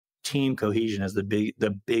team cohesion is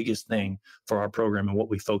the biggest thing for our program and what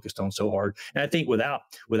we focused on so hard. And I think without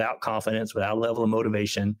confidence, without level of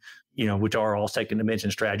motivation, which are all second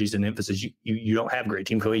dimension strategies and emphasis, you don't have great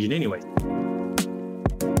team cohesion anyway.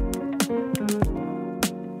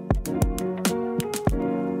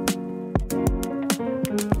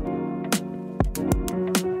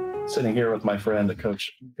 Sitting here with my friend,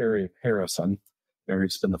 Coach Barry Harrison.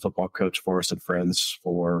 Barry's been the football coach for us at Friends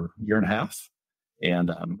for a year and a half, and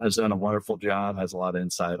has done a wonderful job, has a lot of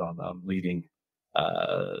insight on leading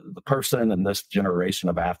the person and this generation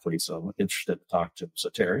of athletes. So I'm interested to talk to him. So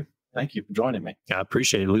Terry, thank you for joining me. I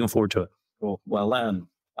appreciate it. Looking forward to it. Cool. Well,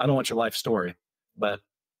 I don't want your life story, but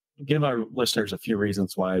give our listeners a few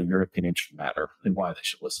reasons why your opinion should matter and why they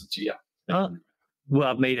should listen to you. Well,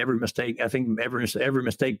 I've made every mistake. I think every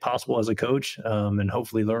mistake possible as a coach, and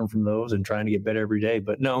hopefully learn from those and trying to get better every day.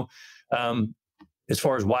 But no, as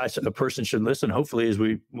far as why a person should listen, hopefully is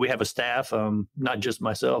we have a staff, not just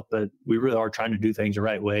myself, but we really are trying to do things the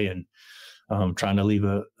right way and trying to leave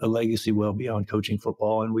a legacy well beyond coaching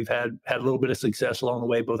football. And we've had a little bit of success along the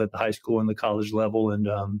way, both at the high school and the college level. And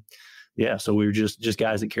so we're just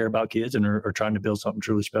guys that care about kids and are trying to build something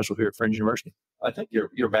truly special here at Friends University. I think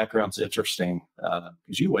your background's interesting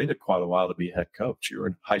because you waited quite a while to be a head coach. You were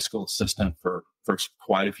a high school assistant for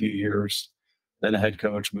quite a few years, then a head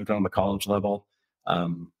coach, moved on to the college level.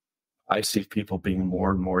 I see people being more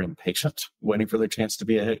and more impatient, waiting for their chance to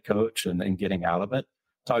be a head coach and getting out of it.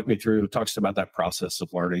 Talk to us about that process of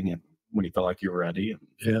learning and when you felt like you were ready.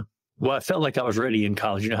 Yeah. Well, I felt like I was ready in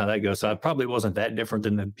college. You know how that goes. So I probably wasn't that different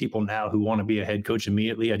than the people now who want to be a head coach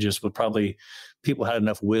immediately. I just would people had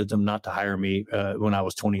enough wisdom not to hire me when I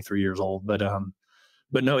was 23 years old. But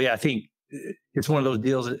no, yeah, I think it's one of those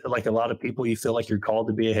deals. Like a lot of people, you feel like you're called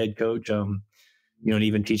to be a head coach. And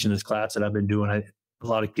even teaching this class that I've been doing, a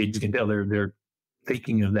lot of kids, you can tell they're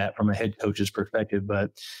thinking of that from a head coach's perspective.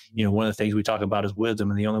 But, one of the things we talk about is wisdom.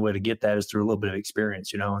 And the only way to get that is through a little bit of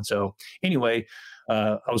experience, And so anyway,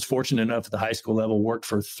 I was fortunate enough at the high school level, worked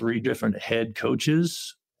for 3 different head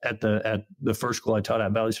coaches at the first school I taught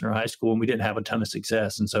at, Valley Center High School, and we didn't have a ton of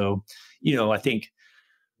success. And so, I think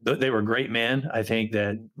they were great men. I think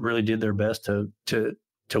that really did their best to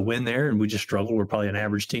win there, and we just struggled. We're probably an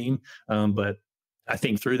average team. But I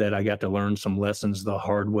think through that, I got to learn some lessons the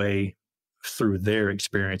hard way through their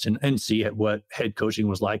experience and see what head coaching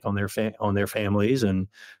was like on their families. And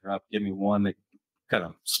give me one kind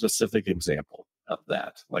of specific example of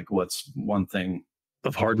that. Like what's one thing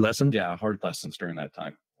of hard lessons? Yeah, hard lessons during that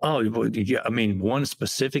time. Oh, yeah. I mean, one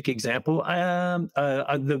specific example.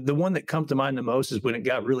 The one that comes to mind the most is when it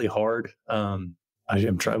got really hard. I'm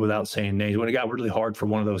trying without saying names. When it got really hard for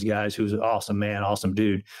one of those guys who's an awesome man, awesome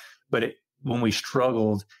dude, but when we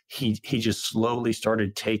struggled, he just slowly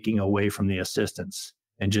started taking away from the assistants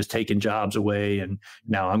and just taking jobs away. And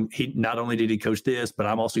now he not only did he coach this, but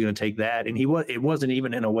I'm also going to take that. And it wasn't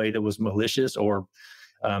even in a way that was malicious or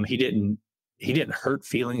he didn't hurt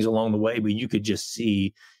feelings along the way, but you could just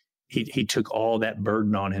see he took all that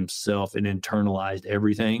burden on himself and internalized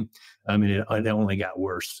everything. I mean, it only got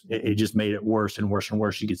worse. It just made it worse and worse and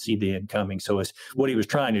worse. You could see the end coming. So what he was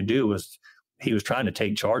trying to do was he was trying to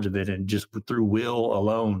take charge of it and just through will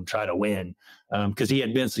alone try to win because he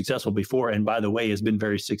had been successful before. And by the way, has been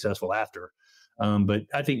very successful after. But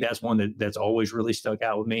I think that's one that's always really stuck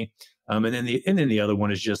out with me. And then the other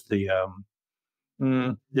one is just the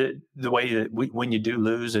way that when you do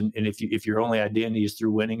lose and if your only identity is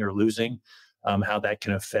through winning or losing, how that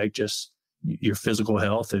can affect just your physical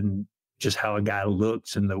health and just how a guy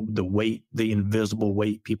looks and the weight, the invisible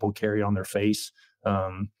weight people carry on their face.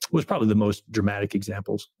 Was probably the most dramatic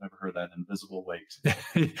examples. Never heard that, invisible weight.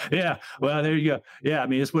 Yeah. Well, there you go. Yeah. I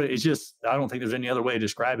mean, it's just, I don't think there's any other way to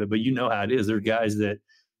describe it, but you know how it is. There are guys that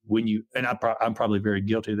I'm probably very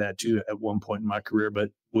guilty of that too at one point in my career, but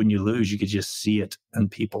when you lose, you could just see it in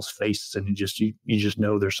people's faces and you just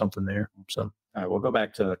know there's something there. So, all right, we'll go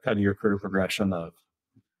back to kind of your career progression of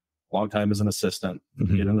long time as an assistant,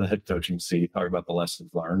 get in the head coaching seat, talk about the lessons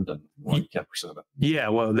learned and what you kept pursuing. Yeah,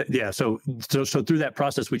 well, So through that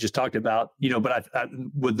process we just talked about, but I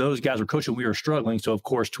with those guys were coaching, we were struggling. So of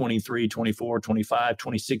course, 23, 24, 25,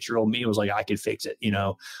 26-year-old me was like, I could fix it,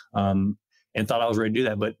 and thought I was ready to do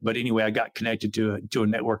that. But anyway, I got connected to a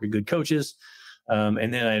network of good coaches.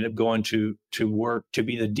 And then I ended up going to work to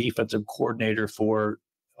be the defensive coordinator for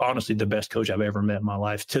honestly the best coach I've ever met in my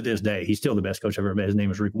life to this day. He's still the best coach I've ever met. His name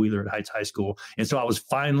is Rick Wheeler at Heights High School. And so I was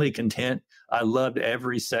finally content. I loved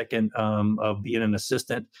every second of being an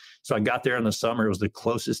assistant. So I got there in the summer. It was the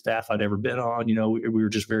closest staff I'd ever been on. We were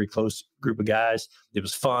just very close group of guys. It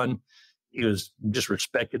was fun. he was just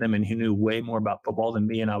respected him, and he knew way more about football than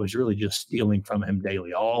me. And I was really just stealing from him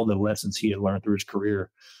daily, all the lessons he had learned through his career.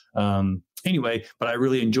 Anyway, but I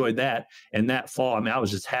really enjoyed that. And that fall, I mean, I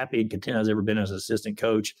was as happy and content as I've ever been as an assistant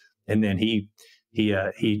coach. And then he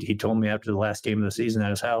told me after the last game of the season at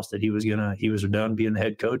his house that he was done being the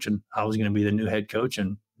head coach, and I was going to be the new head coach.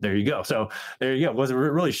 And there you go. So there you go. It was a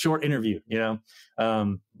really short interview,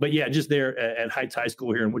 but yeah, just there at Heights High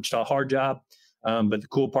School here in Wichita, hard job. But the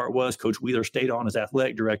cool part was Coach Wheeler stayed on as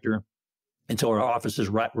athletic director until our offices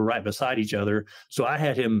were right beside each other. So I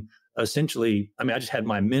had him essentially, I just had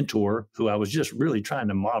my mentor who I was just really trying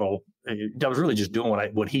to model. I was really just doing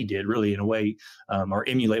what he did, really, in a way, or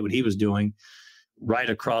emulate what he was doing, right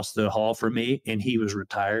across the hall from me. And he was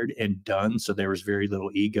retired and done. So there was very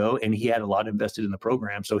little ego, and he had a lot invested in the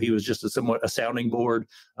program. So he was just a sounding board,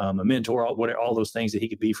 a mentor, all those things that he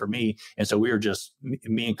could be for me. And so we were just,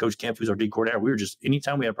 me and Coach Kemp, who's our D coordinator, we were just,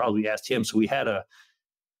 anytime we had problems, we asked him. So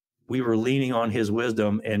we were leaning on his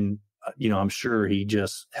wisdom, and I'm sure he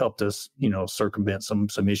just helped us, circumvent some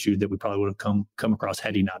issues that we probably would have come across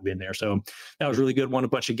had he not been there. So that was really good. Won a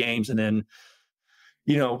bunch of games. And then,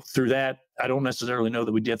 through that, I don't necessarily know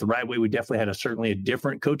that we did it the right way. We definitely had certainly a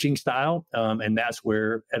different coaching style. And that's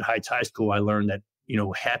where at Heights High School, I learned that,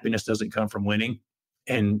 happiness doesn't come from winning,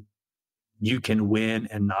 and you can win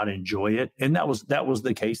and not enjoy it. And that was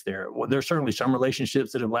the case there. Well, there's certainly some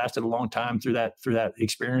relationships that have lasted a long time through that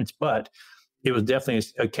experience, but it was definitely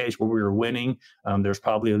a case where we were winning. There's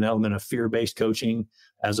probably an element of fear-based coaching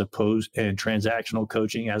and transactional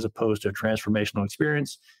coaching as opposed to a transformational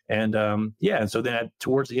experience. And and so then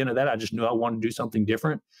towards the end of that, I just knew I wanted to do something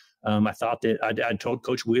different. I thought that I told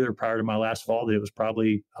Coach Wheeler prior to my last fall that it was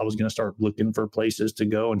probably, I was going to start looking for places to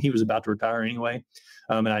go, and he was about to retire anyway.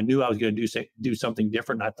 And I knew I was going to do something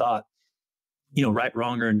different. And I thought, right,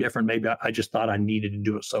 wrong, or indifferent, maybe I just thought I needed to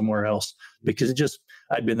do it somewhere else, because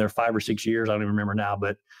I'd been there 5 or 6 years. I don't even remember now,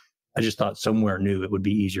 but I just thought somewhere new it would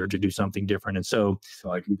be easier to do something different. And so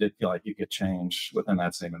like you did feel like you could change within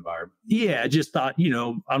that same environment. Yeah, I just thought,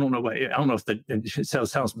 I don't know if it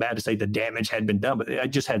sounds bad to say the damage had been done, but I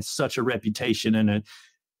just had such a reputation, and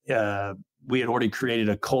we had already created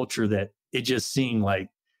a culture that it just seemed like,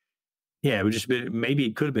 it would just be, maybe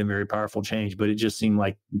it could have been very powerful change, but it just seemed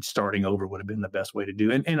like starting over would have been the best way to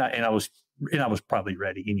do it. And I was probably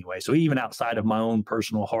ready anyway. So even outside of my own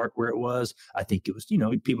personal heart where it was, I think it was,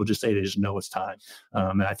 people just say they just know it's time.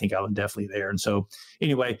 And I think I was definitely there. And so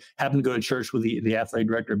anyway, happened to go to church with the athletic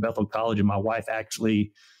director at Bethel College, and my wife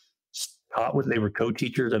actually taught they were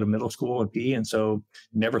co-teachers at a middle school at PE. And so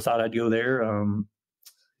never thought I'd go there.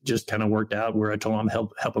 Just kind of worked out where I told him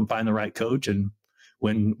help him find the right coach, and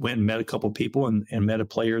went and met a couple of people and met a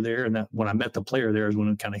player there. And that when I met the player there is when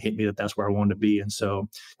it kind of hit me that that's where I wanted to be. And so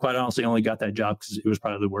quite honestly, I only got that job because it was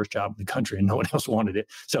probably the worst job in the country and no one else wanted it.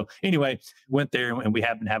 So anyway, went there, and we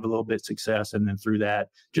happened to have a little bit of success. And then through that,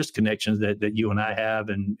 just connections that you and I have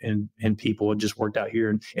and people, it just worked out here.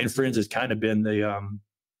 And Friends has kind of been the,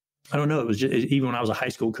 I don't know, it was just, even when I was a high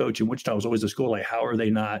school coach in Wichita, I was always a school, like, how are they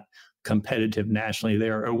not competitive nationally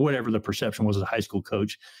there, or whatever the perception was as a high school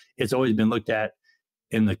coach? It's always been looked at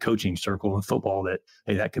in the coaching circle in football that,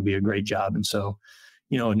 hey, that could be a great job. And so,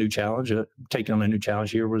 a new challenge, taking on a new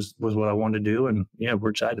challenge here was what I wanted to do. And we're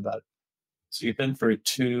excited about it. So you've been through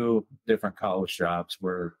 2 different college jobs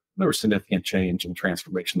where there was significant change and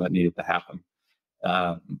transformation that needed to happen.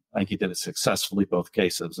 I think you did it successfully, both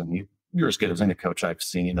cases. And you're as good as any coach I've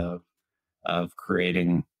seen of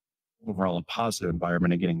creating overall a positive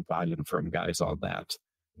environment and getting buy-in from guys on that.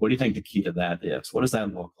 What do you think the key to that is? What does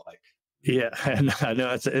that look like? Yeah, and I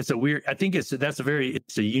know it's a weird, I think it's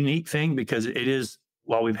a unique thing, because it is,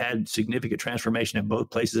 while we've had significant transformation at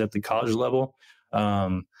both places at the college level,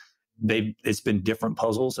 it's been different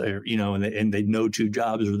puzzles, and they no 2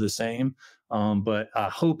 jobs are the same. But I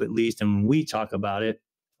hope, at least, and when we talk about it,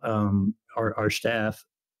 our staff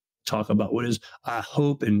talk about what is, I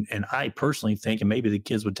hope, and I personally think, and maybe the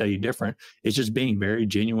kids would tell you different, it's just being very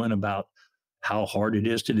genuine about how hard it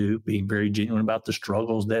is to do, being very genuine about the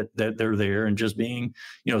struggles that they're there, and just being,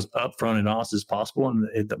 as upfront and honest as possible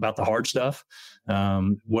and about the hard stuff,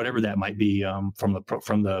 whatever that might be, from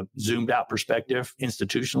the zoomed out perspective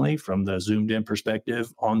institutionally, from the zoomed in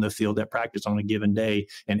perspective on the field at practice on a given day,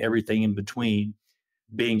 and everything in between.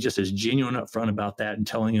 Being just as genuine upfront about that, and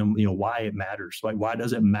telling them, why it matters. Like, why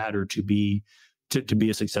does it matter to be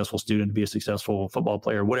a successful student, to be a successful football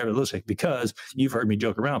player, whatever it looks like? Because you've heard me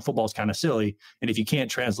joke around, football's kind of silly. And if you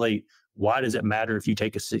can't translate, why does it matter if you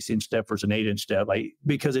take a 6-inch step versus an 8-inch step? Like,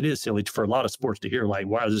 because it is silly for a lot of sports to hear, like,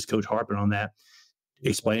 why is this coach harping on that?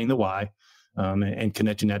 Explaining the why. and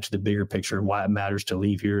connecting that to the bigger picture of why it matters to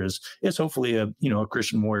leave here is hopefully a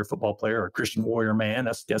Christian Warrior football player or a Christian Warrior man.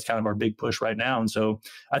 That's kind of our big push right now. And so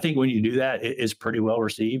I think when you do that, it's pretty well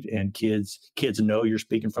received, and kids know you're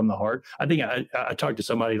speaking from the heart. I think I talked to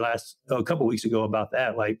somebody a couple of weeks ago about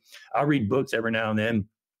that. Like, I read books every now and then,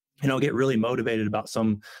 and I'll get really motivated about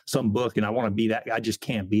some book, and I want to be that guy. I just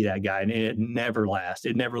can't be that guy. And it never lasts.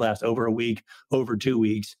 It never lasts over a week, over 2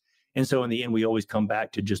 weeks. And so in the end, we always come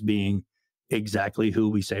back to just being exactly who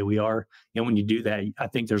we say we are. And when you do that, I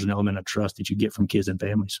think there's an element of trust that you get from kids and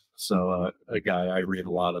families. So a guy I read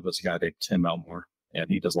a lot of is a guy named Tim Elmore, and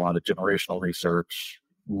he does a lot of generational research,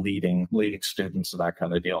 leading students and that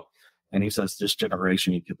kind of deal. And he says this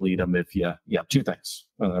generation, you could lead them if you have two things.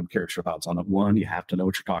 I'm curious your thoughts on it. One, you have to know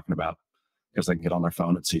what you're talking about because they can get on their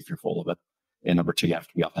phone and see if you're full of it. And number two, you have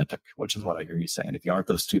to be authentic, which is what I hear you saying. If you aren't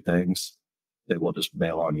those two things, they will just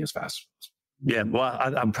bail on you as fast. Yeah, well,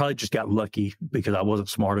 I probably just got lucky because I wasn't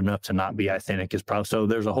smart enough to not be authentic. So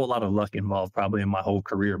there's a whole lot of luck involved probably in my whole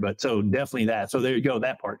career. But so definitely that. So there you go,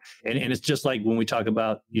 that part. And it's just like when we talk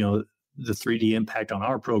about, the 3D impact on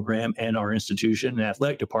our program and our institution and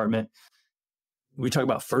athletic department, we talk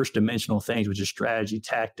about first dimensional things, which is strategy,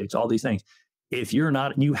 tactics, all these things. If you're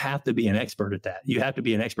not, you have to be an expert at that. You have to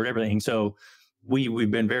be an expert at everything. So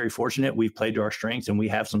we've been very fortunate. We've played to our strengths, and we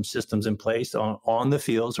have some systems in place on the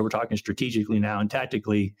field. So we're talking strategically now and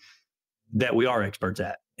tactically that we are experts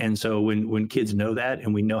at. And so when kids know that,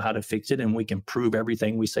 and we know how to fix it, and we can prove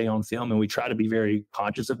everything we say on film, and we try to be very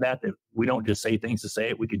conscious of that we don't just say things to say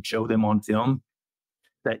it. We could show them on film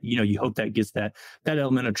that, you hope that gets that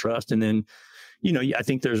element of trust. And then, I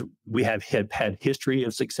think we have had history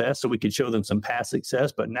of success, so we could show them some past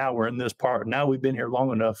success, but now we're in this part. Now we've been here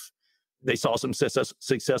long enough. They saw some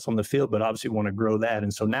success on the field, but obviously want to grow that.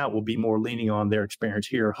 And so now we'll be more leaning on their experience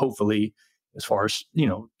here, hopefully, as far as,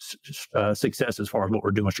 success, as far as what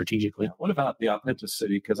we're doing strategically. Yeah. What about the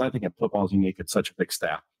authenticity? Because I think football is unique. It's such a big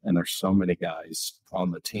staff, and there's so many guys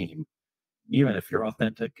on the team. Even if you're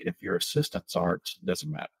authentic, if your assistants aren't, it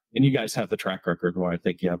doesn't matter. And you guys have the track record where I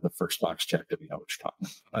think you have the first box checked if you know what you're talking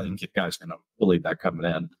about. I think you guys are going to believe that coming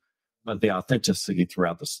in. But the authenticity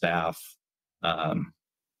throughout the staff,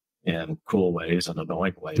 in cool ways and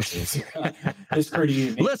annoying ways is pretty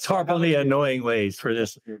unique. Let's harp on the annoying ways for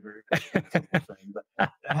this.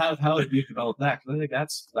 How have you developed that? Because I think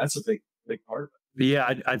that's a big part of it.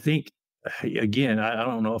 Yeah, I think, again, I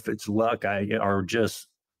don't know if it's luck or just,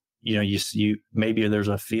 you maybe there's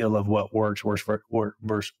a feel of what works versus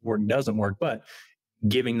what doesn't work, but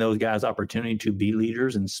giving those guys opportunity to be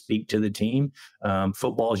leaders and speak to the team.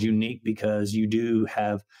 Football is unique because you do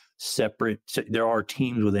have there are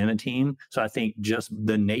teams within a team. So I think just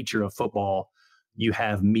the nature of football, you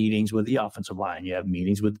have meetings with the offensive line, you have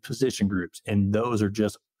meetings with position groups, and those are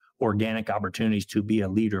just organic opportunities to be a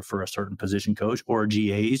leader for a certain position coach or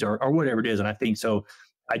GAs or whatever it is. And I think so.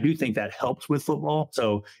 I do think that helps with football.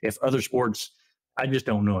 So if other sports, I just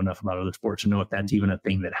don't know enough about other sports to know if that's even a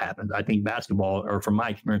thing that happens. I think basketball, or from my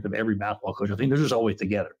experience of every basketball coach, I think they're just always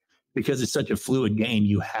together because it's such a fluid game.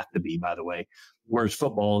 You have to be, by the way. Whereas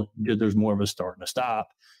football, there's more of a start and a stop.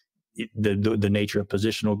 The nature of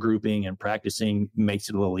positional grouping and practicing makes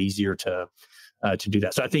it a little easier to do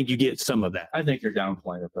that. So I think you get some of that. I think you're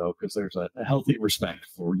downplaying it though, because there's a healthy respect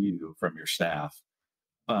for you from your staff.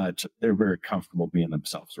 But they're very comfortable being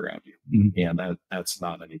themselves around you. Mm-hmm. And that's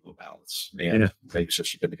not an equal balance. And maybe it's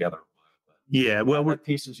just you've been together a while. Yeah, well, that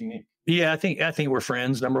piece is unique. Yeah, I think we're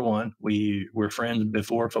friends. Number one, we're friends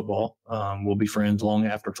before football. We'll be friends long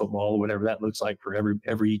after football, whatever that looks like for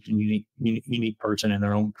every unique person in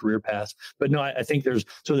their own career path. But no, I think there's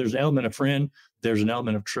an element of friend. There's an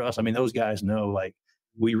element of trust. I mean, those guys know, like,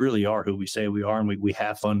 we really are who we say we are, and we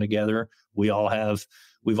have fun together. We've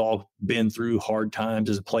all been through hard times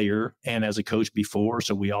as a player and as a coach before,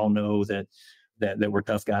 so we all know that we're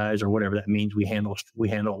tough guys, or whatever that means. We handle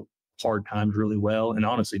hard times really well, and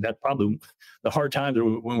honestly, that's probably the hard times are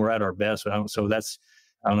when we're at our best. So that's,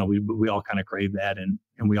 I don't know, we all kind of crave that, and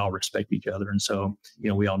we all respect each other, and so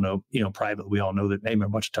we all know, privately, we all know that we're a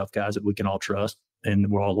bunch of tough guys that we can all trust,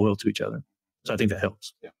 and we're all loyal to each other. So I think that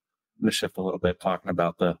helps. Yeah. I'm going to shift a little bit, talking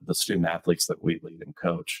about the student athletes that we lead and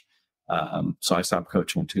coach. So I stopped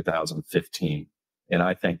coaching in 2015, and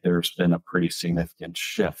I think there's been a pretty significant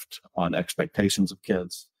shift on expectations of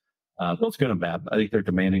kids, both good and bad. I think they're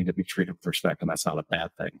demanding to be treated with respect, and that's not a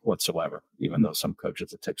bad thing whatsoever, even though some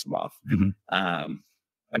coaches, it ticks them off. Mm-hmm.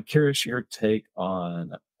 I'm curious your take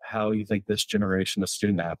on how you think this generation of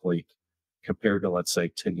student athlete compared to, let's say,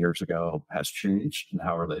 10 years ago has changed, and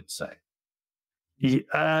how are they to say?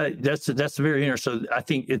 That's very interesting. So I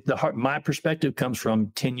think my perspective comes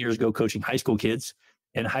from 10 years ago coaching high school kids,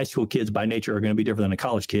 and high school kids by nature are going to be different than a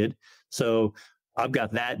college kid. So I've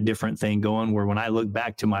got that different thing going where when I look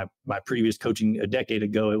back to my previous coaching a decade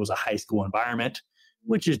ago, it was a high school environment,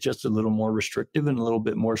 which is just a little more restrictive and a little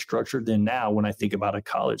bit more structured than now when I think about a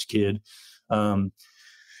college kid.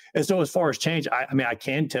 And so as far as change, I mean, I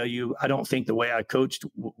can tell you, I don't think the way I coached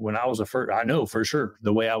when I was I know for sure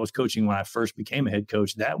the way I was coaching when I first became a head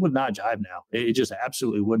coach, that would not jive now. It just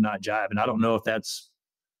absolutely would not jive. And I don't know if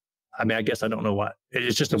I guess I don't know what.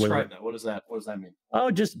 It's just a way. That. What does that mean?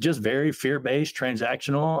 Oh, just very fear-based,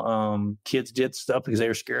 transactional. Kids did stuff because they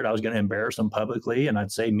were scared I was going to embarrass them publicly. And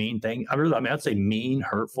I'd say mean things. I'd say mean,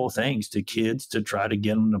 hurtful things to kids to try to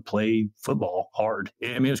get them to play football hard.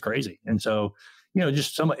 I mean, it was crazy. And so,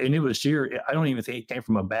 just and it was sheer, I don't even think it came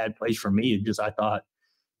from a bad place for me. It just, I thought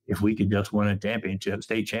if we could just win a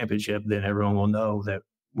state championship, then everyone will know that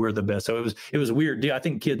we're the best. So it was a weird deal. I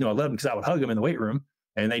think kids knew I loved them because I would hug them in the weight room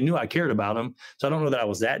and they knew I cared about them. So I don't know that I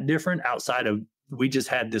was that different outside of, we just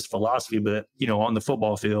had this philosophy, but on the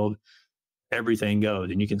football field, everything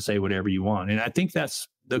goes and you can say whatever you want. And I think that's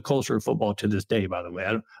the culture of football to this day, by the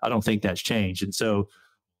way. I don't think that's changed. And so,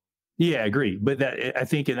 yeah, I agree. But I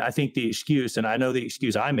think the excuse, and I know the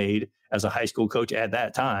excuse I made as a high school coach at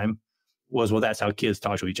that time was, well, that's how kids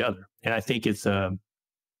talk to each other. And I think it's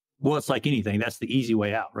like anything, that's the easy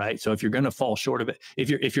way out, right? So if you're going to fall short of it,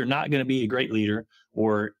 if you're not going to be a great leader,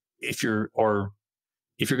 or if you're going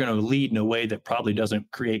to lead in a way that probably doesn't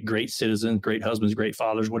create great citizens, great husbands, great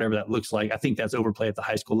fathers, whatever that looks like, I think that's overplayed at the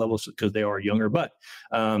high school level because they are younger. But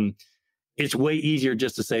it's way easier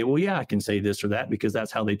just to say, well, yeah, I can say this or that because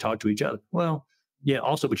that's how they talk to each other. Well, yeah,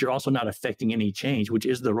 also, but you're also not affecting any change, which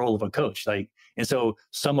is the role of a coach. And so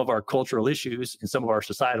some of our cultural issues and some of our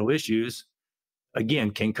societal issues,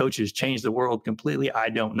 again, can coaches change the world completely? I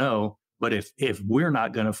don't know. But if we're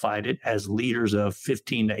not going to fight it as leaders of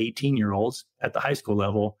 15 to 18-year-olds at the high school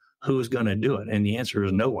level, who's going to do it? And the answer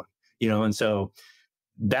is no one, and so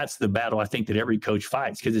that's the battle I think that every coach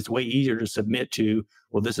fights, because it's way easier to submit to,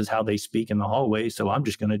 well, this is how they speak in the hallway, so I'm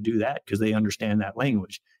just going to do that because they understand that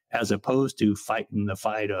language, as opposed to fighting the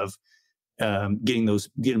fight of getting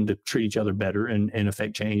them to treat each other better and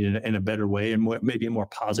affect change in a better way and maybe a more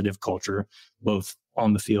positive culture, both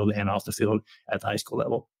on the field and off the field at the high school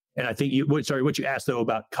level. And I think what you asked though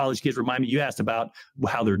about college kids, remind me, you asked about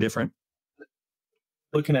how they're different.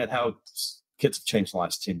 Looking at how kids have changed in the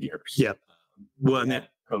last 10 years. Yeah. Well, and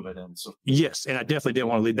COVID and so. Yes, and I definitely didn't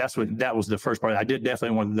want to leave. That was the first part. I did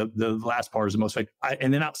definitely want the last part is the most effective.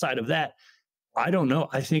 And then outside of that, I don't know.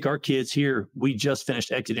 I think our kids here, we just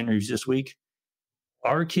finished exit interviews this week.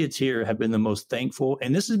 Our kids here have been the most thankful.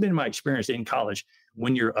 And this has been my experience in college.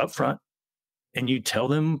 When you're upfront and you tell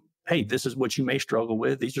them, hey, this is what you may struggle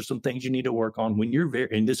with. These are some things you need to work on when you're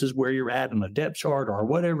and this is where you're at on the depth chart or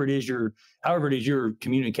whatever it is however it is you're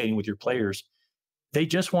communicating with your players. They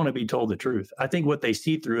just want to be told the truth. I think what they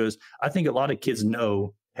see through is, I think a lot of kids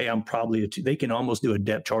know, hey, I'm probably they can almost do a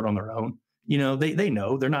depth chart on their own. They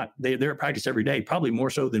know they're at practice every day, probably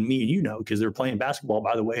more so than me and because they're playing basketball,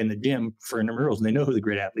 by the way, in the gym for intramurals, and they know who the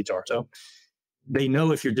great athletes are. So they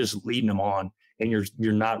know if you're just leading them on and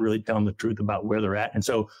you're not really telling the truth about where they're at. And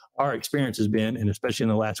so our experience has been, and especially in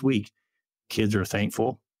the last week, kids are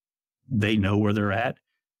thankful. They know where they're at.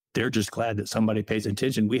 They're just glad that somebody pays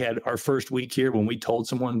attention. We had our first week here when we told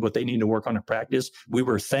someone what they need to work on in practice. We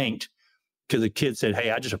were thanked because the kid said, hey,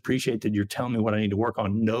 I just appreciate that you're telling me what I need to work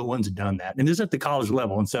on. No one's done that. And this is at the college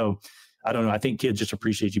level. And so I don't know. I think kids just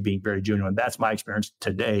appreciate you being very genuine. That's my experience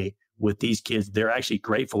today with these kids. They're actually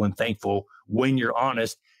grateful and thankful when you're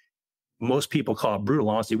honest. Most people call it brutal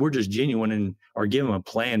honesty. We're just genuine and are giving them a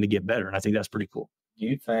plan to get better. And I think that's pretty cool. Do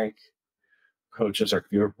you think coaches are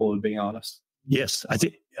fearful of being honest? Yes, I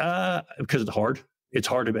think because it's hard. It's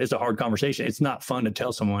a hard conversation. It's not fun to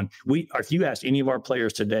tell someone. If you ask any of our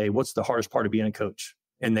players today, what's the hardest part of being a coach?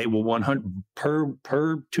 And they will 100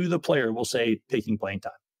 per to the player will say picking playing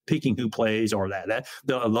time, picking who plays or that.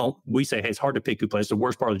 We say, hey, it's hard to pick who plays. It's the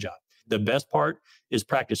worst part of the job. The best part is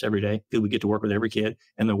practice every day because we get to work with every kid.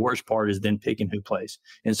 And the worst part is then picking who plays.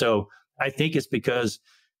 And so I think it's because,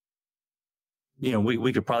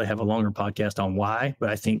 we could probably have a longer podcast on why, but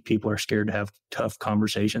I think people are scared to have tough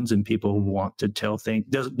conversations and people want to tell things.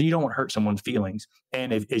 You don't want to hurt someone's feelings.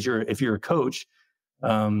 And if you're a coach,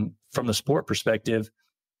 from the sport perspective,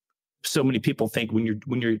 so many people think when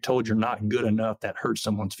you're told you're not good enough, that hurts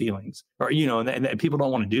someone's feelings, or and people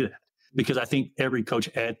don't want to do that, because I think every coach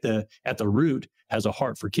at the root has a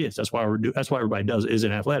heart for kids. That's why everybody is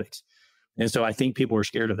in athletics. And so I think people are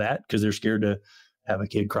scared of that because they're scared to have a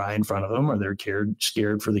kid cry in front of them, or they're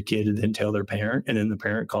scared for the kid to then tell their parent, and then the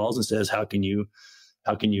parent calls and says, how can you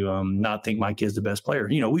not think my kid's the best player?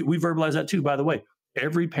 We verbalize that too, by the way.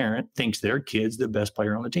 Every parent thinks their kid's the best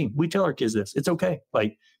player on the team. We tell our kids this. It's okay.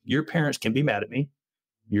 Like, your parents can be mad at me.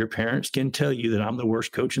 Your parents can tell you that I'm the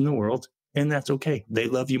worst coach in the world, and that's okay. They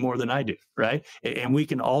love you more than I do, right? And we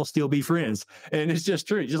can all still be friends. And it's just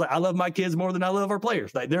true. Just like I love my kids more than I love our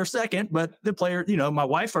players. Like, they're second, but the player, my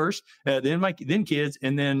wife first, then kids,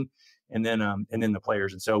 and then the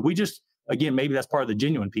players. And so we just, again, maybe that's part of the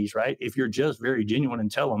genuine piece, right? If you're just very genuine and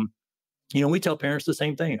tell them, we tell parents the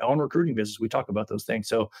same thing on recruiting business. We talk about those things.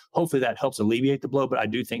 So hopefully that helps alleviate the blow. But I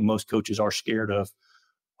do think most coaches are scared of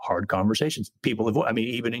hard conversations. People avoid,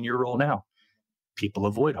 even in your role now, people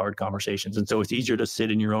avoid hard conversations. And so it's easier to sit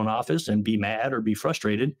in your own office and be mad or be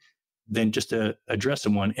frustrated than just to address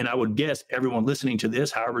someone. And I would guess everyone listening to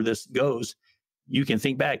this, however this goes, you can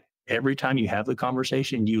think back every time you have the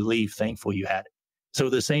conversation, you leave thankful you had it. So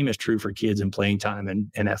the same is true for kids in playing time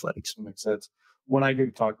and athletics. That makes sense. When I do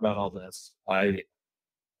talk about all this, I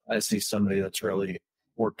see somebody that's really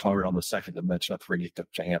worked hard on the second dimension of 3D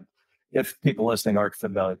coaching. And if people listening aren't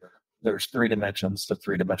familiar, there's 3 dimensions to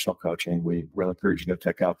 3-dimensional coaching. We really encourage you to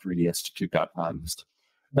check out 3dinstitute.com.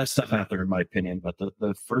 Best stuff out there, in my opinion. But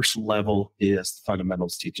the first level is the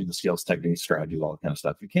fundamentals, teaching the skills, techniques, strategies, all that kind of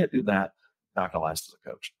stuff. If you can't do that, not going to last as a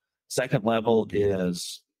coach. Second level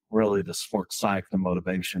is really the sports psych, the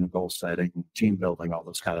motivation, goal setting, team building, all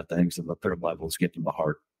those kind of things. And the third level is getting to the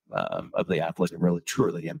heart of the athlete and really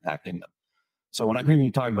truly impacting them. So when I hear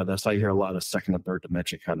you talking about this, I hear a lot of second and third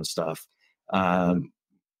dimension kind of stuff.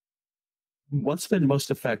 What's been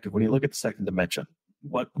most effective when you look at the second dimension?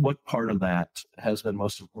 What part of that has been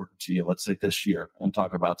most important to you, let's say this year, and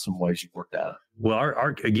talk about some ways you've worked at it? Well,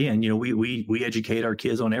 again, we educate our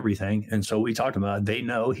kids on everything. And so we talk about, they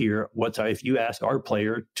know here, if you ask our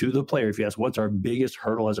player to the player, if you ask what's our biggest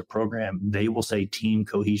hurdle as a program, they will say team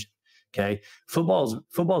cohesion. Okay. Football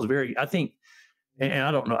is very, I think, and I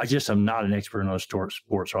don't know, I'm not an expert in those sports.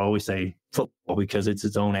 So I always say football because it's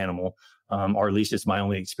its own animal. Or at least it's my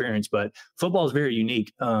only experience. But football is very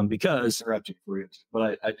unique because...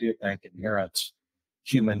 But I do think inherent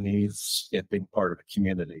human needs, it being part of a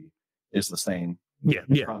community, is the same. Yeah.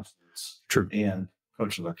 True. And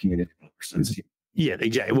coaching our community. Yeah,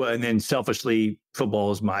 exactly. Well, and then selfishly,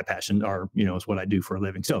 football is my passion, or, it's what I do for a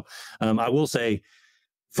living. So I will say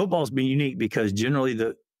football has been unique because generally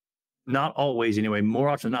not always anyway, more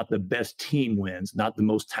often than not, the best team wins, not the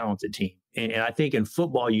most talented team. And I think in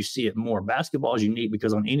football, you see it more. Basketball is unique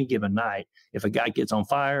because on any given night, if a guy gets on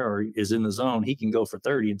fire or is in the zone, he can go for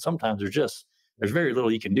 30. And sometimes there's very little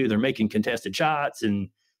you can do. They're making contested shots, and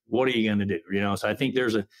what are you going to do? So I think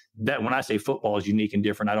that when I say football is unique and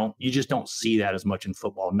different, you just don't see that as much in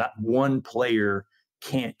football. Not one player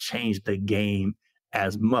can't change the game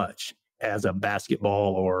as much as a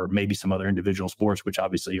basketball or maybe some other individual sports, which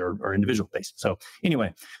obviously are individual based. So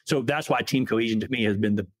anyway, so that's why team cohesion to me has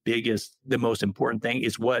been the most important thing.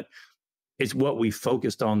 It's what we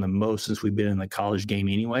focused on the most since we've been in the college game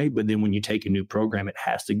anyway. But then when you take a new program, it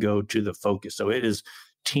has to go to the focus. So it is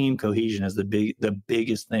team cohesion is the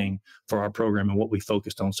biggest thing for our program and what we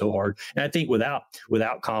focused on so hard. And I think without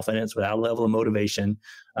confidence, without a level of motivation,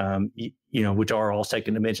 which are all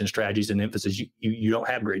second dimension strategies and emphasis, you don't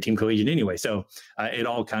have great team cohesion anyway. So it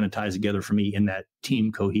all kind of ties together for me in that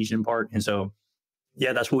team cohesion part. And so,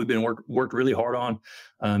 yeah, that's what we've been worked really hard on.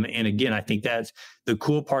 And again, I think that's the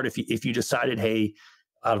cool part. If you decided, hey,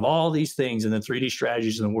 out of all these things and the 3D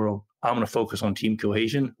strategies in the world, I'm going to focus on team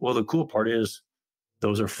cohesion. Well, the cool part is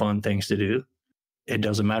those are fun things to do. It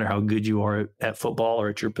doesn't matter how good you are at football or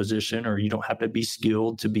at your position, or you don't have to be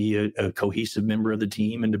skilled to be a cohesive member of the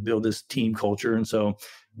team and to build this team culture. And so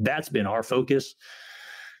that's been our focus.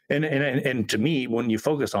 And to me, when you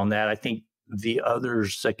focus on that, I think the other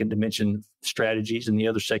second dimension strategies and the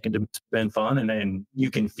other second dimension has been fun, and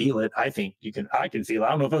you can feel it. I think I can feel it. I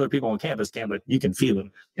don't know if other people on campus can, but you can feel it.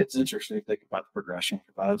 It's interesting to think about the progression.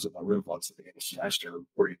 I was at my room once at the end of the semester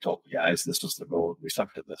where you told the guys this was the goal. We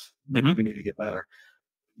sucked at this. Mm-hmm. We need to get better.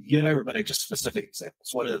 Give everybody just specific examples.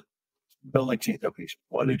 What is building team cohesion?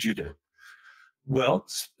 What did you do? Well,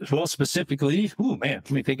 specifically, let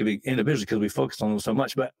me think of it individually because we focused on them so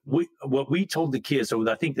much. But what we told the kids, so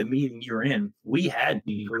I think the meeting you're in, we had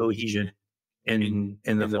cohesion in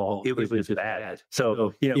the fall. It was bad.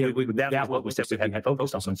 So that's what we said we had to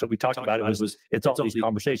focus on. So we talked about it's all these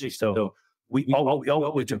conversations. So we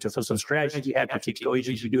always took some strategy. You have to keep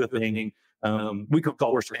cohesion. You do a thing. We could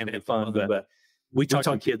call it and fun, but we talked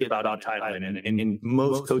to kids about entitlement, and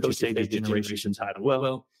most coaches say this generation entitlement.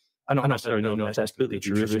 Well, I don't necessarily know if that's completely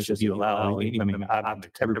true. It's just you allow,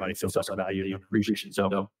 everybody feels that's value and appreciation.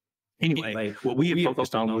 So anyway, what we have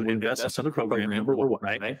focused on was invest in some program, number one,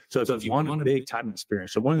 right? So if you want a big time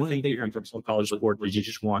experience, so one of the things that you're in from some college sport is you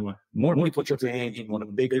just want more people to gain, you want a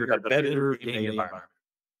bigger, a better gaming environment.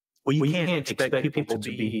 Well, you can't expect people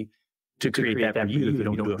to create that for you if you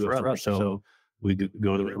don't do it for others. So we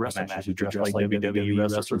go to the wrestling matches, we dress like WWE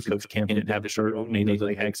wrestlers. Coach Kemp didn't have the shirt on, and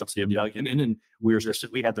they had some and then we had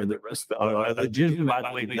the rest of the gym, by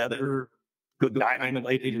the way, leather, good diamond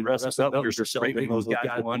lady dress us up. We're just celebrating those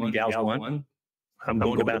guys won and gals won. I'm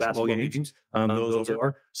going to basketball games. Those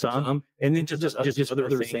are some, and then just other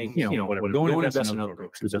things, whatever. Going to invest in other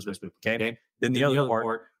groups. Okay. Then the other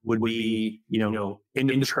part would be,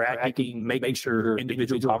 in tracking, making sure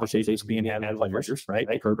individual conversations being had with players,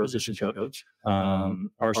 right? Per position coach,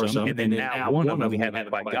 or some. And then now one of them we haven't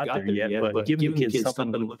quite got there yet, but giving kids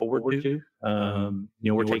something to look forward to.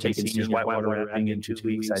 We're taking seniors whitewater rafting in 2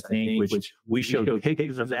 weeks, I think, which we showed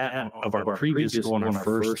pictures of that of our previous school on our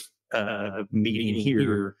first meeting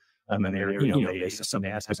here. And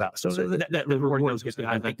they asked about. So that rewarding those guys,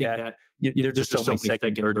 I think that there's just so many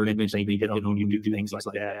second, third, minutes they get on you do things like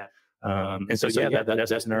that. And so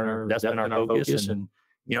that's been our focus. And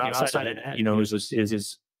outside of that,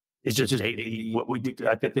 is just what we do.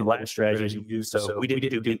 I think the last strategy we use. So we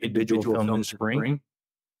did do individual film in the spring.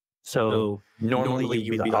 So normally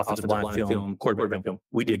you'd be the offensive line film, quarterback film.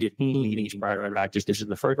 We did team meetings prior to practice. This is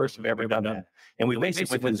the first we've ever done that. And we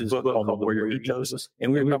basically went to this book called The Warrior Ethos,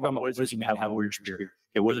 and we were talking about what does it mean to have a warrior spirit.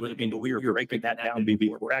 It wasn't mean, but we were breaking that down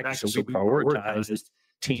before practice. So we prioritized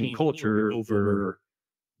team culture over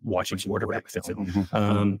watching quarterback film.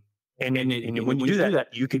 And when you do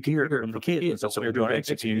that, you could hear it from the kids. So when we were doing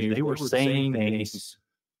execution, they were saying things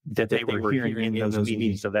that they were hearing in those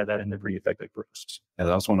meetings. So that ended up pretty effective for us. Yeah,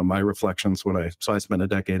 that was one of my reflections when I spent a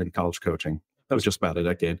decade in college coaching. That was just about a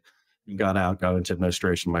decade. Got into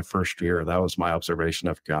administration my first year. That was my observation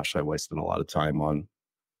of, gosh, I wasted a lot of time on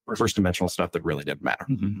first dimensional stuff that really didn't matter.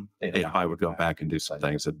 If I would go back and do some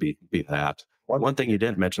things, it'd be that. One thing you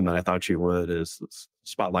didn't mention that I thought you would is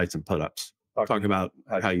spotlights and put-ups. Talk about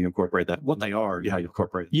how you incorporate that, what they are, how you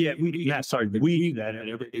incorporate it. Yeah, we do that.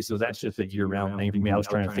 So that's just a year-round thing for me. I was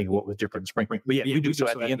trying to think of what was different in spring. But yeah, we do. So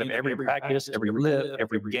at the end of every practice, every lift,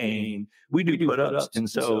 every game, we do put-ups. And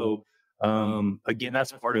so, again,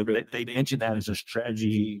 that's part of it. They mentioned that as a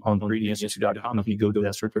strategy on 3dinstitute.com if you go to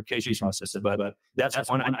that certification process. But that's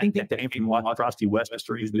one. I think that came from Frosty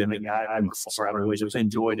Westminster, who's been a guy I've always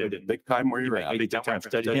enjoyed it. Big time where you're at. Big time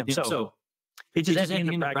studying him. So it's just at the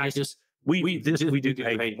end of practice. We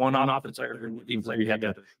do one on offensive player. You have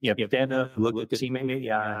to stand up, look at the teammate in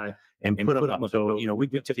the eye, and put up. So we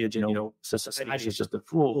get to the society is just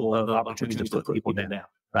full of opportunities to put people down,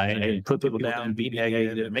 right? And put people down, be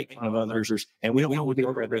negative, make fun of others, and we don't want to be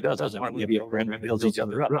over does. Doesn't want to be over and builds each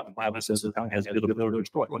other up. The Bible says the tongue has a little bit to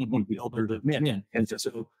destroy. We want to be older than men, and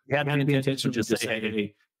so you have to pay attention. Just to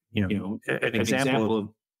say, an example of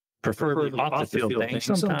preferably off the field things.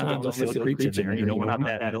 Sometimes the field creeps in there. We're not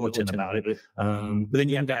that militant about it. But then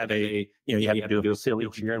you have to have you have to do a facility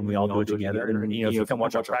cheer, and we all do it together. And if you come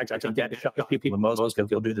watch our practice, I think that shock people the most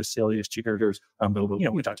because they'll do the silliest cheers.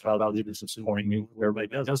 We talked about this this morning. Everybody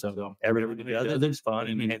does. So everybody does. It's fun,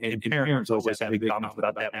 and parents always have big comments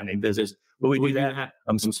about that when they visit. But we do that.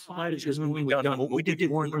 Some spotlight drills when we done. We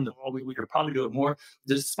did more in the fall. We could probably do it more.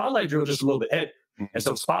 The spotlight drill is just a little bit heavy, and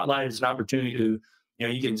so spotlight is an opportunity to.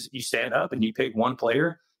 You stand up and you pick one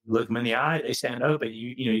player, look them in the eye, they stand up, and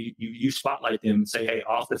you spotlight them and say, hey,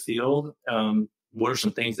 off the field, what are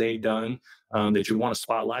some things they've done that you want to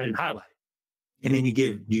spotlight and highlight? And then you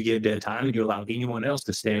give that time and you allow anyone else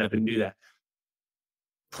to stand up and do that.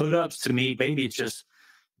 Put-ups to me, maybe it's just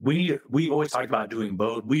we always talk about doing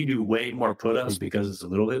both. We do way more put-ups because it's a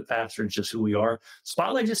little bit faster. It's just who we are.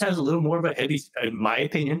 Spotlight just has a little more of a heavy, in my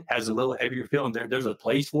opinion, has a little heavier feel. And there's a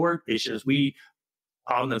place for it. It's just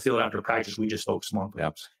on the field after practice, we just focus more on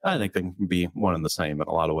put-ups. I think they can be one and the same in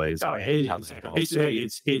a lot of ways.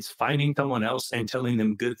 It's finding someone else and telling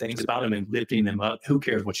them good things about them and lifting them up. Who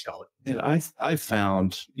cares what you call it? And I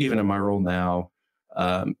found, even in my role now,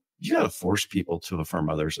 you got to force people to affirm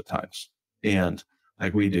others at times. And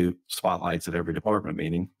like we do spotlights at every department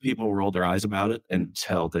meeting, people roll their eyes about it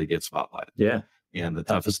until they get spotlighted. Yeah. And the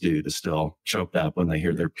toughest dude is still choked up when they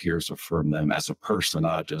hear their peers affirm them as a person,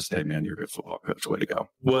 not just, hey, man, you're a good football coach. Way to go.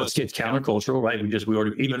 Well, it's countercultural, right? We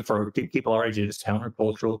already, even for people our age, it's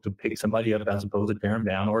countercultural to pick somebody up as opposed to tear them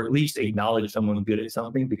down, or at least acknowledge someone good at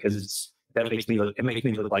something because it makes me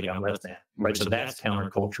look like I'm less than, right? So that's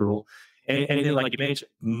countercultural. And then, like you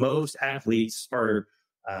mentioned, most athletes are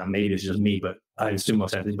Maybe it's just me, but I assume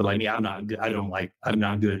most athletes, but like me, I'm not good. I'm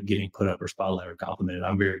not good at getting put up or spotlight or complimented.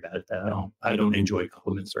 I'm very bad at that. I don't enjoy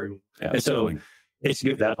compliments very well. Yeah, And so it's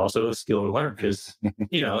good. That's also a skill to learn because,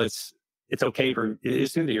 it's okay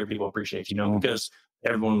it's good to hear people appreciate, because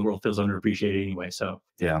everyone in the world feels underappreciated anyway. So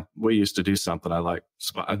yeah, we used to do something I like.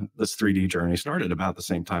 This 3D journey started about the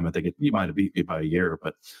same time. I think you might have beat me by a year,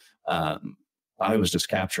 but I was just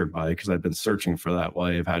captured by it because I've been searching for that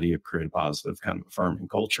way of how do you create a positive kind of affirming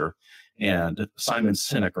culture. And Simon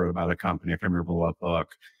Sinek wrote about a company, I can't remember what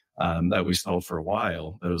book, that we sold for a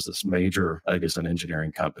while. It was this major, I guess, an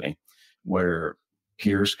engineering company where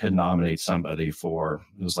peers could nominate somebody for,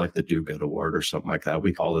 it was like the Do Good Award or something like that.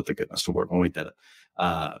 We called it the Goodness Award when we did it.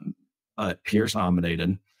 But peers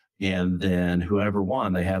nominated. And then whoever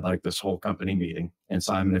won, they had like this whole company meeting. And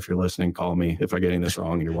Simon, if you're listening, call me if I'm getting this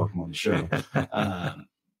wrong and you're welcome on the show.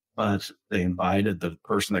 But they invited the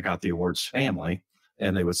person that got the award's family,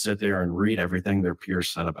 and they would sit there and read everything their peers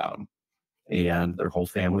said about them. And their whole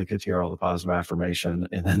family could hear all the positive affirmation.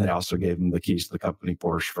 And then they also gave them the keys to the company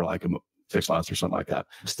Porsche for like 6 months or something like that.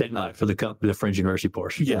 Stay not for the French University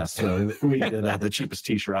Porsche. Yes. So we did the cheapest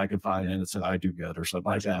t-shirt I could find, and it said, I do good or something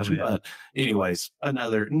like that. Yeah. But anyways,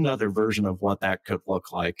 another version of what that could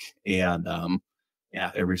look like. And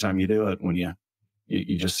every time you do it, when you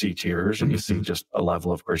just see tears and you see just a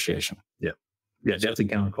level of appreciation. Yeah. Yeah, definitely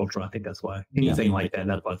countercultural. I think that's why anything like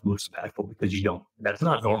that's why it's most impactful, because that's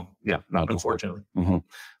not normal. Yeah, not unfortunately. Mm-hmm.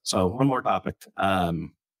 So one more topic, talk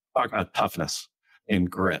about toughness and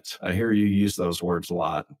grit. I hear you use those words a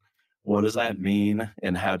lot. What does that mean,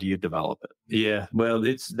 and how do you develop it? Yeah, well,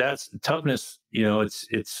 that's toughness. What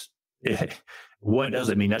does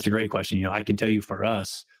it mean? That's a great question. I can tell you for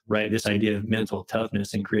us, right, this idea of mental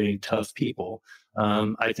toughness and creating tough people.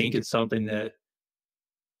 I think it's something that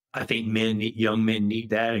I think young men need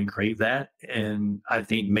that and crave that. And I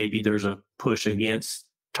think maybe there's a push against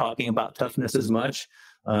talking about toughness as much,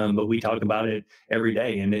 but we talk about it every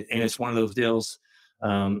day. And it's one of those deals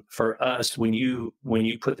for us, when you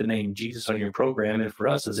put the name Jesus on your program, and for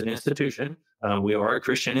us as an institution, we are a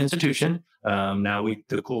Christian institution. Now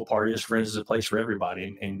the cool part is Friends is a place for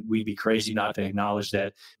everybody. And we'd be crazy not to acknowledge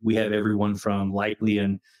that we have everyone from likely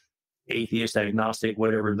and atheist, agnostic,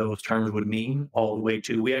 whatever those terms would mean, all the way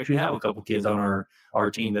to, we actually have a couple kids on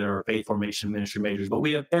our team that are faith formation ministry majors, but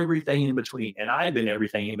we have everything in between. And I've been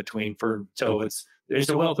everything in between so it's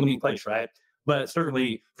a welcoming place, right? But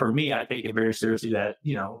certainly for me, I take it very seriously that,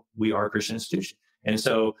 we are a Christian institution. And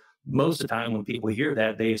so most of the time when people hear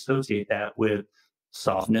that, they associate that with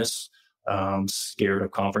softness, scared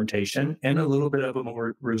of confrontation, and a little bit of a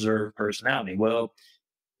more reserved personality. Well,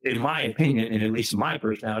 in my opinion, and at least my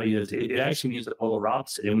personality, is it actually means the polar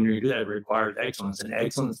opposite. And when you do that, it requires excellence. And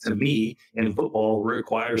excellence to me in football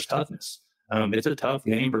requires toughness. It's a tough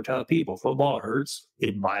game for tough people. Football hurts.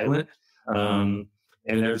 It's violent. And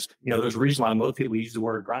there's a reason why most people use the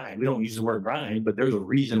word grind. We don't use the word grind, but there's a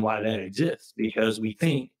reason why that exists, because we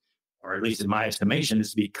think, or at least in my estimation,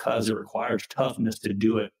 it's because it requires toughness to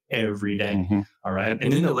do it every day. Mm-hmm. All right.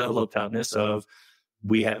 And then the level of toughness of,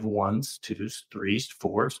 we have 1s, 2s, 3s,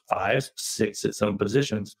 4s, 5s, 6 at some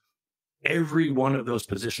positions. Every one of those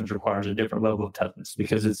positions requires a different level of toughness,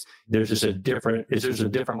 because there's a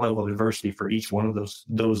different level of adversity for each one of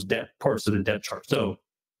those depth parts of the depth chart. So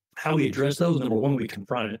how we address those, number one, we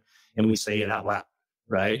confront it and we say it out loud,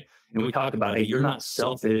 right? And we talk about, hey, you're not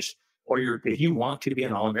selfish, or if you want to be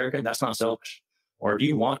an All-American, that's not selfish. Or if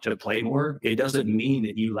you want to play more, it doesn't mean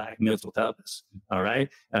that you lack mental toughness. All right.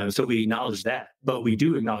 So we acknowledge that, but we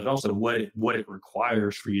do acknowledge also what it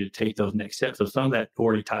requires for you to take those next steps. So some of that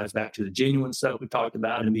already ties back to the genuine stuff we talked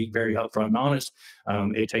about and being very upfront and honest.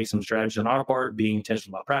 It takes some strategy on our part, being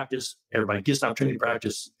intentional about practice. Everybody gets an opportunity to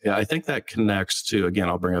practice. Yeah, I think that connects to, again,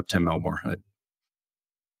 I'll bring up Tim Elmore.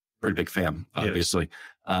 Pretty big fan, obviously.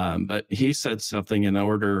 Yes. But he said something in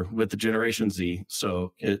order with the Generation Z.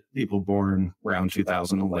 So people born around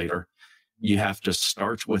 2000 and later, you have to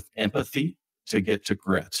start with empathy to get to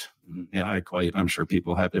grit. And I'm sure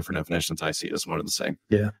people have different definitions. I see it as one of the same.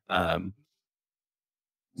 Yeah.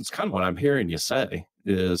 It's kind of what I'm hearing you say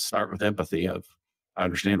is start with empathy of, I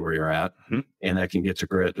understand where you're at, mm-hmm. and that can get to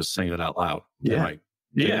grit, just saying it out loud. Yeah. Right.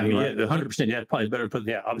 Yeah, 100%. Yeah,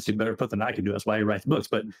 probably obviously better put than I can do. That's why he writes books.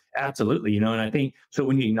 But absolutely, and I think so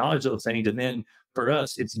when you acknowledge those things, and then for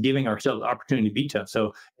us, it's giving ourselves the opportunity to be tough.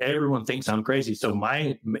 So everyone thinks I'm crazy. So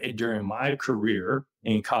during my career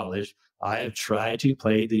in college, I have tried to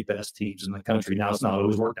play the best teams in the country. Now it's not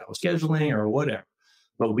always worked out with scheduling or whatever,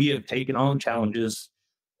 but we have taken on challenges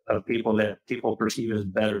of people that people perceive as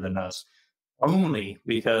better than us, only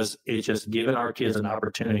because it's just given our kids an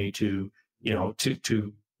opportunity to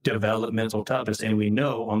to develop mental toughness. And we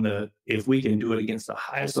know if we can do it against the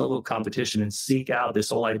highest level of competition and seek out this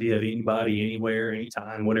whole idea of anybody, anywhere,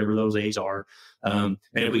 anytime, whatever those A's are. And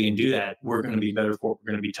if we can do that, we're going to be better for it.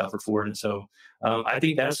 We're going to be tougher for it. And so I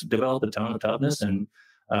think that's developed a ton of toughness. And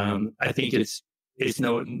I think it's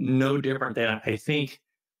no different than I think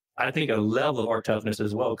a level of our toughness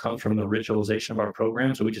as well comes from the ritualization of our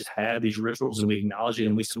program. So we just have these rituals and we acknowledge it,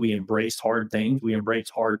 and we embrace hard things. We embrace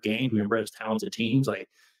hard games. We embrace talented teams. Like,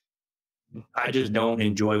 I just don't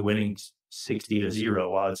enjoy winning 60-0.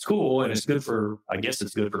 While it's cool and I guess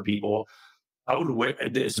it's good for people.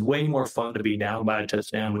 It's way more fun to be down by a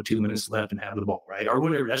touchdown with 2 minutes left and have the ball, right? Or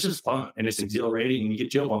whatever. That's just fun. And it's exhilarating and you get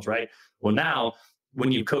chill bumps, right? Well, now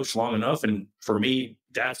when you coach long enough, and for me,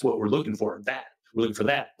 that's what we're looking for. We're looking for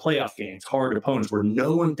that. Playoff games, hard opponents where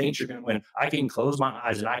no one thinks you're going to win. I can close my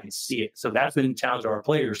eyes and I can see it. So that's been a challenge to our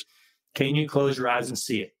players. Can you close your eyes and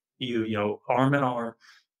see it? Arm in arm,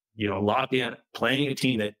 locked in, playing a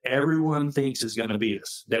team that everyone thinks is going to beat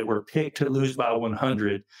us, that we're picked to lose by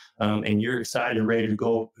 100, and you're excited and ready to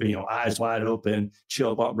go, eyes wide open,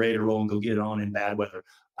 chill up, ready to roll and go get it on in bad weather.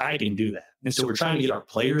 I can do that. And so we're trying to get our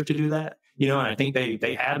players to do that, and I think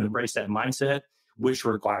they have embraced that mindset, which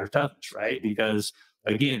requires toughness, right? Because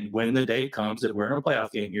again, when the day comes that we're in a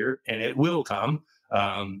playoff game here, and it will come,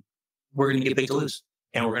 we're going to get picked to lose,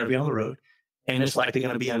 and we're going to be on the road, and it's likely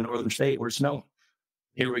going to be in a northern state where it's snowing.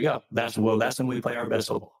 Here we go. That's when we play our best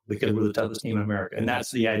football, because we're the toughest team in America. And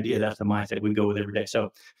that's the idea. That's the mindset we go with every day.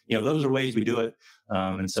 So, those are ways we do it.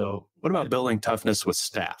 And so what about building toughness with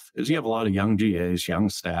staff? Because you have a lot of young GAs, young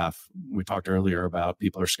staff. We talked earlier about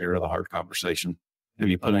people are scared of the hard conversation. Have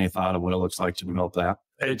you put any thought of what it looks like to develop that?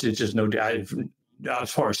 It's just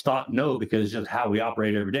as far as thought, no, because it's just how we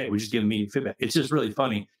operate every day. We just give meeting feedback. It's just really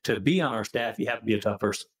funny to be on our staff. You have to be a tough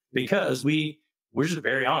person, because we're just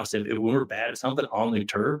very honest. If when we're bad at something on the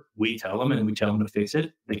turf, we tell them and we tell them to fix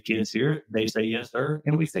it. The kids hear it. They say, yes, sir.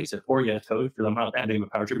 And we fix it. Or yes, coach, because I'm not that big of a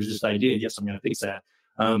power trip. It's just an idea. Yes, I'm going to fix that.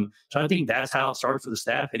 So I think that's how it starts for the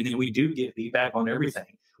staff. And then we do get feedback on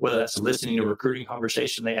everything, whether that's listening to a recruiting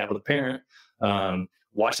conversation they have with a parent,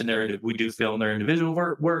 watching we do film their individual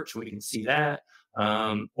work, so we can see that.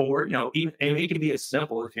 Or, even, and it can be as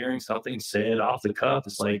simple as hearing something said off the cuff.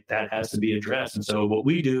 It's like that has to be addressed. And so what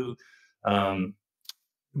we do,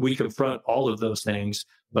 we confront all of those things,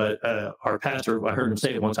 but our pastor, I heard him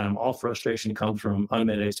say it one time, all frustration comes from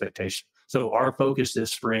unmet expectation. So our focus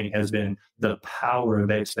this spring has been the power of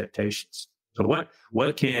expectations. So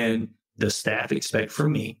what can the staff expect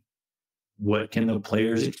from me? What can the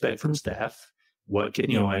players expect from staff? What can,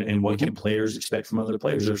 and what can players expect from other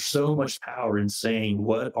players? There's so much power in saying,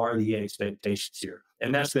 what are the expectations here?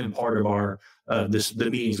 And that's been part of our, the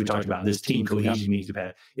meetings we talked about, this team cohesion meetings we've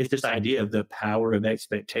had. It's this idea of the power of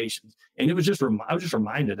expectations. And I was just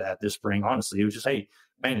reminded that this spring, honestly. It was just, hey,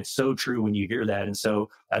 man, it's so true when you hear that. And so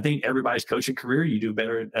I think everybody's coaching career, you do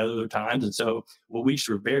better at other times. And so what we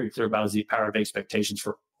were very clear about is the power of expectations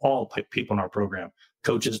for all people in our program.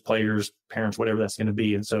 Coaches, players, parents, whatever that's going to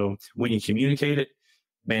be. And so when you communicate it,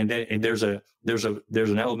 man, there's an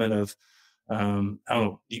element of, I don't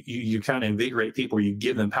know, you kind of invigorate people, you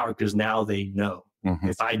give them power because now they know. Mm-hmm.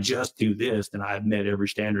 If I just do this, then I've met every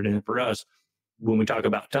standard. And for us, when we talk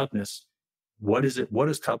about toughness, what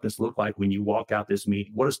does toughness look like when you walk out this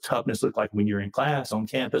meeting? What does toughness look like when you're in class, on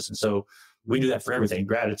campus? And so we do that for everything.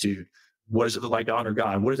 Gratitude. What does it look like to honor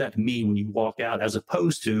God? What does that mean when you walk out? As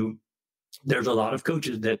opposed to, there's a lot of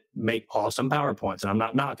coaches that make awesome PowerPoints, and I'm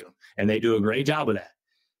not knocking them, and they do a great job of that.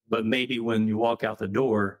 But maybe when you walk out the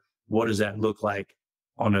door, what does that look like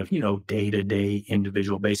on a day-to-day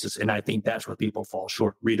individual basis? And I think that's where people fall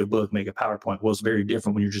short. Read a book, make a PowerPoint. Well, it's very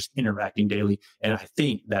different when you're just interacting daily. And I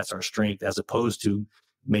think that's our strength, as opposed to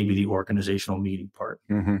maybe the organizational meeting part.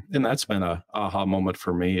 Mm-hmm. And that's been a aha moment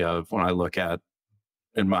for me of when I look at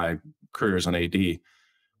in my career as an AD,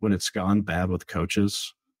 when it's gone bad with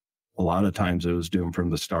coaches. A lot of times it was doomed from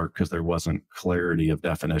the start because there wasn't clarity of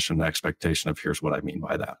definition, expectation of here's what I mean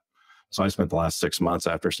by that. So I spent the last 6 months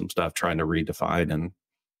after some stuff trying to redefine and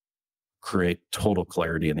create total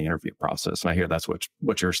clarity in the interview process. And I hear that's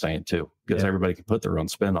what you're saying too, because everybody can put their own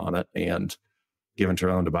spin on it, and given to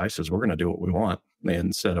our own devices, we're going to do what we want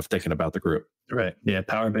instead of thinking about the group. Right. Yeah.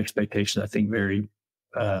 Power of expectation, I think very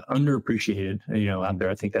underappreciated, out there.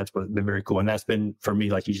 I think that's what's been very cool. And that's been, for me,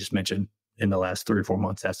 like you just mentioned, in the last 3 or 4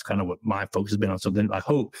 months, that's kind of what my focus has been on. So then I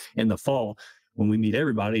hope in the fall, when we meet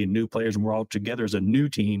everybody and new players and we're all together as a new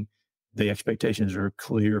team, the expectations are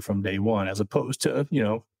clear from day one, as opposed to,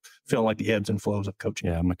 feeling like the ebbs and flows of coaching.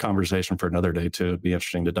 Yeah, a conversation for another day too. It'd be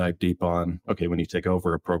interesting to dive deep on, okay, when you take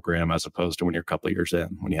over a program as opposed to when you're a couple of years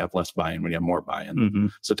in, when you have less buy-in, when you have more buy-in. Mm-hmm.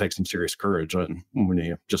 So it takes some serious courage when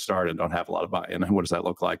you just start and don't have a lot of buy-in. What does that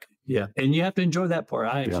look like? Yeah. And you have to enjoy that part.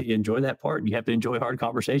 I actually enjoy that part. You have to enjoy hard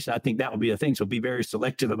conversation. I think that would be a thing. So be very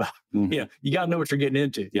selective about, you got to know what you're getting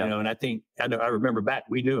into, you know, and I remember back,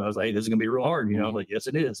 we knew, I was like, hey, this is going to be real hard, you know, like, yes,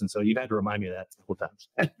 it is. And so you've had to remind me of that a couple times.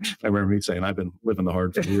 I remember me saying, I've been living the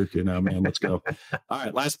hard for years, man, let's go. All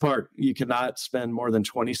right. Last part. You cannot spend more than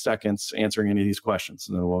 20 seconds answering any of these questions,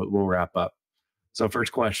 and then we'll wrap up. So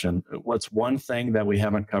first question, what's one thing that we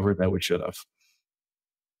haven't covered that we should have?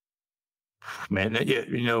 Man,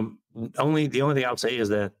 you know, the only thing I would say is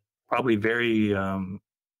that probably very, our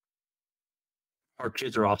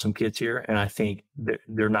kids are awesome kids here. And I think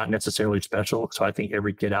they're not necessarily special. So I think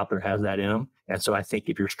every kid out there has that in them. And so I think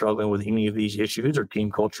if you're struggling with any of these issues or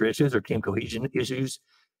team culture issues or team cohesion issues,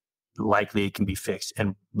 likely it can be fixed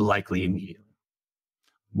and likely immediately.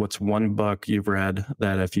 What's one book you've read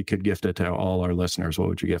that if you could gift it to all our listeners, what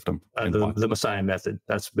would you gift them? The Messiah Method.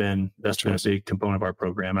 That's been a big component of our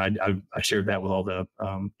program. I shared that with all the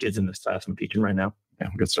kids in this class I'm teaching right now. Yeah,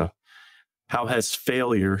 good stuff. How has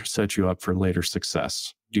failure set you up for later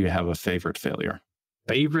success? Do you have a favorite failure?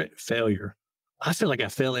 Favorite failure? I feel like I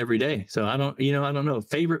fail every day. So I don't know.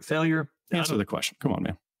 Favorite failure? Answer the question. Come on,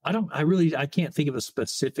 man. I can't think of a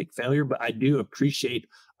specific failure, but I appreciate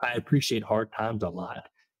hard times a lot.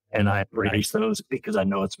 And I embrace those because I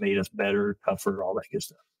know it's made us better, tougher, all that good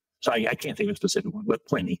stuff. So I can't think of a specific one, but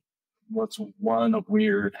plenty. What's one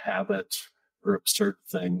weird habit or absurd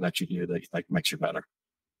thing that you do that you think makes you better?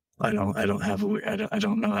 I don't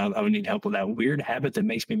know. I would need help with that weird habit that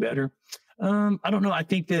makes me better. I don't know. I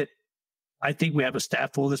think we have a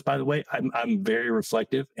staff full of this, by the way. I'm very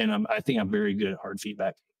reflective and I think I'm very good at hard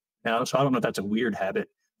feedback. Now, so I don't know if that's a weird habit,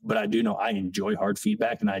 but I do know I enjoy hard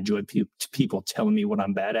feedback and I enjoy people telling me what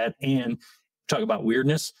I'm bad at. And talk about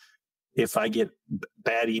weirdness. If I get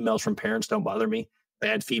bad emails from parents, don't bother me.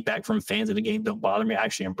 Bad feedback from fans of the game don't bother me. I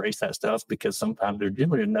actually embrace that stuff because sometimes there's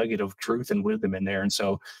generally a nugget of truth and wisdom in there. And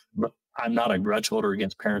so I'm not a grudge holder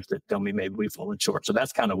against parents that tell me maybe we've fallen short. So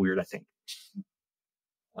that's kind of weird, I think.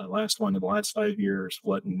 Last one, in the last 5 years,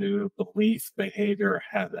 what new belief, behavior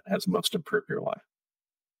has most improved your life?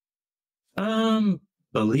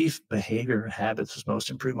 Belief, behavior, habits has most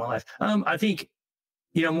improved my life. I think,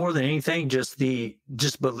 more than anything, just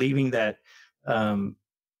believing that, that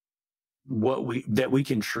we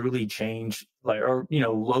can truly change,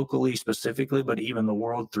 locally specifically, but even the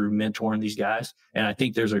world through mentoring these guys. And I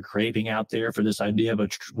think there's a craving out there for this idea of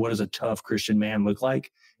what does a tough Christian man look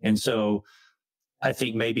like? And so I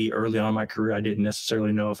think maybe early on in my career, I didn't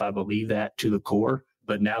necessarily know if I believe that to the core.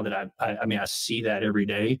 But now that I see that every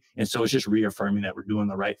day. And so it's just reaffirming that we're doing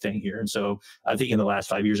the right thing here. And so I think in the last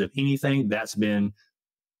 5 years, if anything, that's been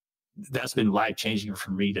life-changing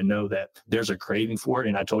for me to know that there's a craving for it.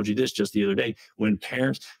 And I told you this just the other day, when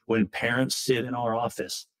parents sit in our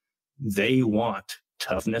office, they want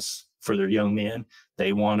toughness for their young men.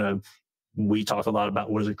 We talk a lot about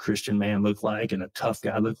what does a Christian man look like and a tough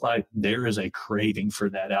guy look like. There is a craving for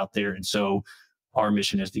that out there. And so our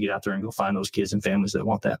mission is to get out there and go find those kids and families that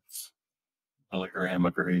want that. Like Graham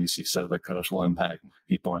agrees. He said the coach will impact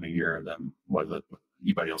people in a year than what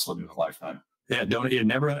anybody else will do in a lifetime. Yeah,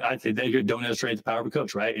 I think they don't illustrate the power of a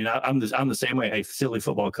coach, right? And I'm the same way, a silly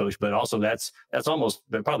football coach, but also that's almost,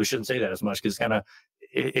 I probably shouldn't say that as much because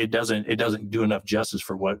it doesn't do enough justice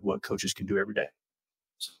for what coaches can do every day.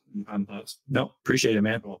 No, appreciate it,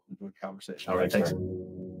 man. Well, good conversation. All right, thanks.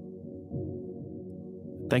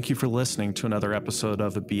 Thank you for listening to another episode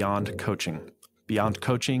of Beyond Coaching. Beyond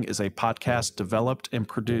Coaching is a podcast developed and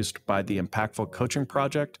produced by the Impactful Coaching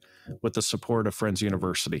Project with the support of Friends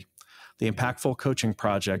University. The Impactful Coaching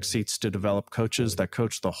Project seeks to develop coaches that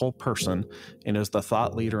coach the whole person and is the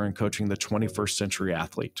thought leader in coaching the 21st century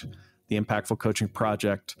athlete. The Impactful Coaching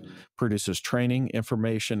Project produces training,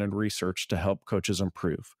 information, and research to help coaches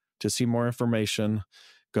improve. To see more information,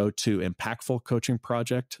 go to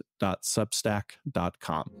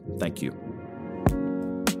impactfulcoachingproject.substack.com. Thank you.